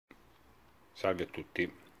Salve a tutti,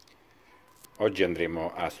 oggi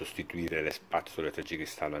andremo a sostituire le spazzole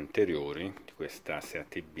Tergicristallo anteriori di questa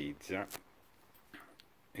Seat Ibiza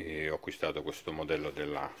e ho acquistato questo modello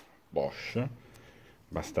della Bosch.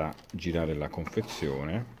 Basta girare la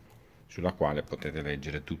confezione sulla quale potete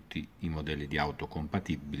leggere tutti i modelli di auto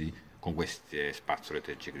compatibili con queste spazzole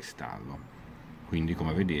Tergicristallo. Quindi,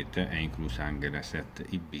 come vedete, è inclusa anche la Seat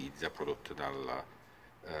Ibiza prodotta dal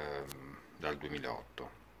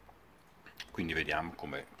 2008. Quindi vediamo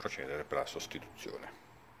come procedere per la sostituzione.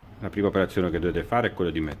 La prima operazione che dovete fare è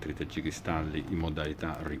quella di mettere i tergicristalli in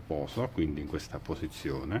modalità riposo, quindi in questa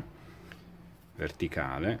posizione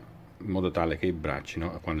verticale, in modo tale che i bracci,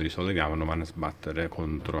 quando li solleviamo, non vanno a sbattere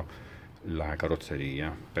contro la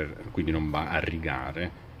carrozzeria, quindi non va a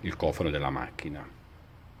rigare il cofano della macchina.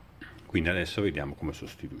 Quindi adesso vediamo come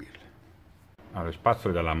sostituirli. Allora, le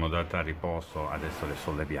spazzole dalla modalità riposo adesso le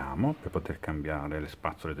solleviamo per poter cambiare le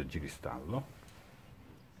spazzole del Tergicristallo.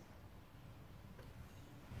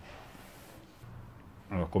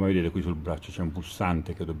 Allora, come vedete qui sul braccio c'è un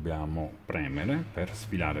pulsante che dobbiamo premere per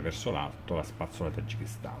sfilare verso l'alto la spazzola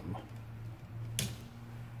Tergicristallo.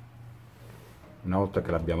 Una volta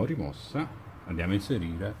che l'abbiamo rimossa andiamo a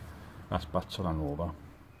inserire la spazzola nuova.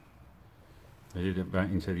 Vedete, va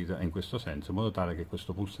inserita in questo senso, in modo tale che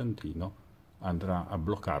questo pulsantino andrà a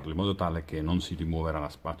bloccarlo, in modo tale che non si rimuoverà la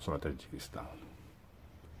spazzola Tergicristallo.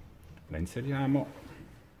 La inseriamo,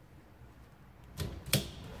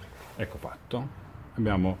 ecco fatto.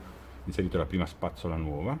 Abbiamo inserito la prima spazzola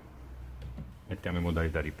nuova, mettiamo in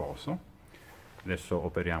modalità riposo. Adesso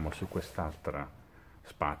operiamo su quest'altra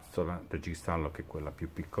spazzola Tergicristallo, che è quella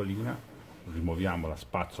più piccolina. Rimuoviamo la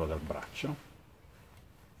spazzola dal braccio.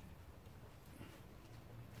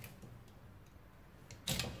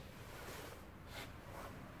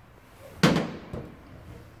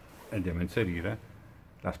 E andiamo a inserire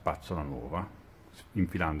la spazzola nuova,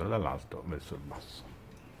 infilandola dall'alto verso il basso.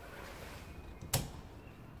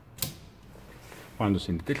 Quando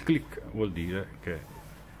sentite il click vuol dire che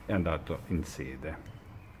è andato in sede.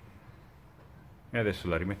 E adesso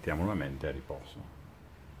la rimettiamo nuovamente a riposo.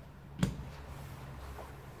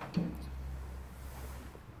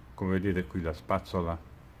 Come vedete qui la spazzola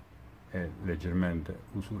è leggermente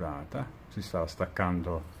usurata, si sta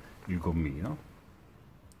staccando il gommino,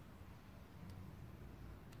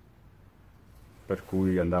 per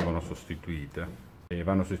cui andavano sostituite, e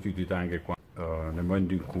vanno sostituite anche nel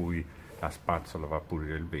momento in cui la spazzola va a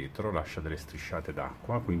pulire il vetro, lascia delle strisciate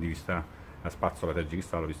d'acqua, quindi la spazzola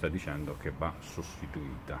Tergicristallo vi sta dicendo che va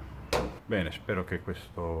sostituita. Bene, spero che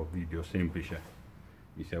questo video semplice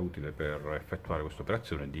vi sia utile per effettuare questa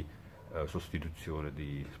operazione di sostituzione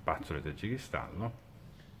di spazzole Tergicristallo,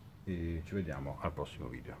 e ci vediamo al prossimo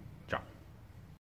video.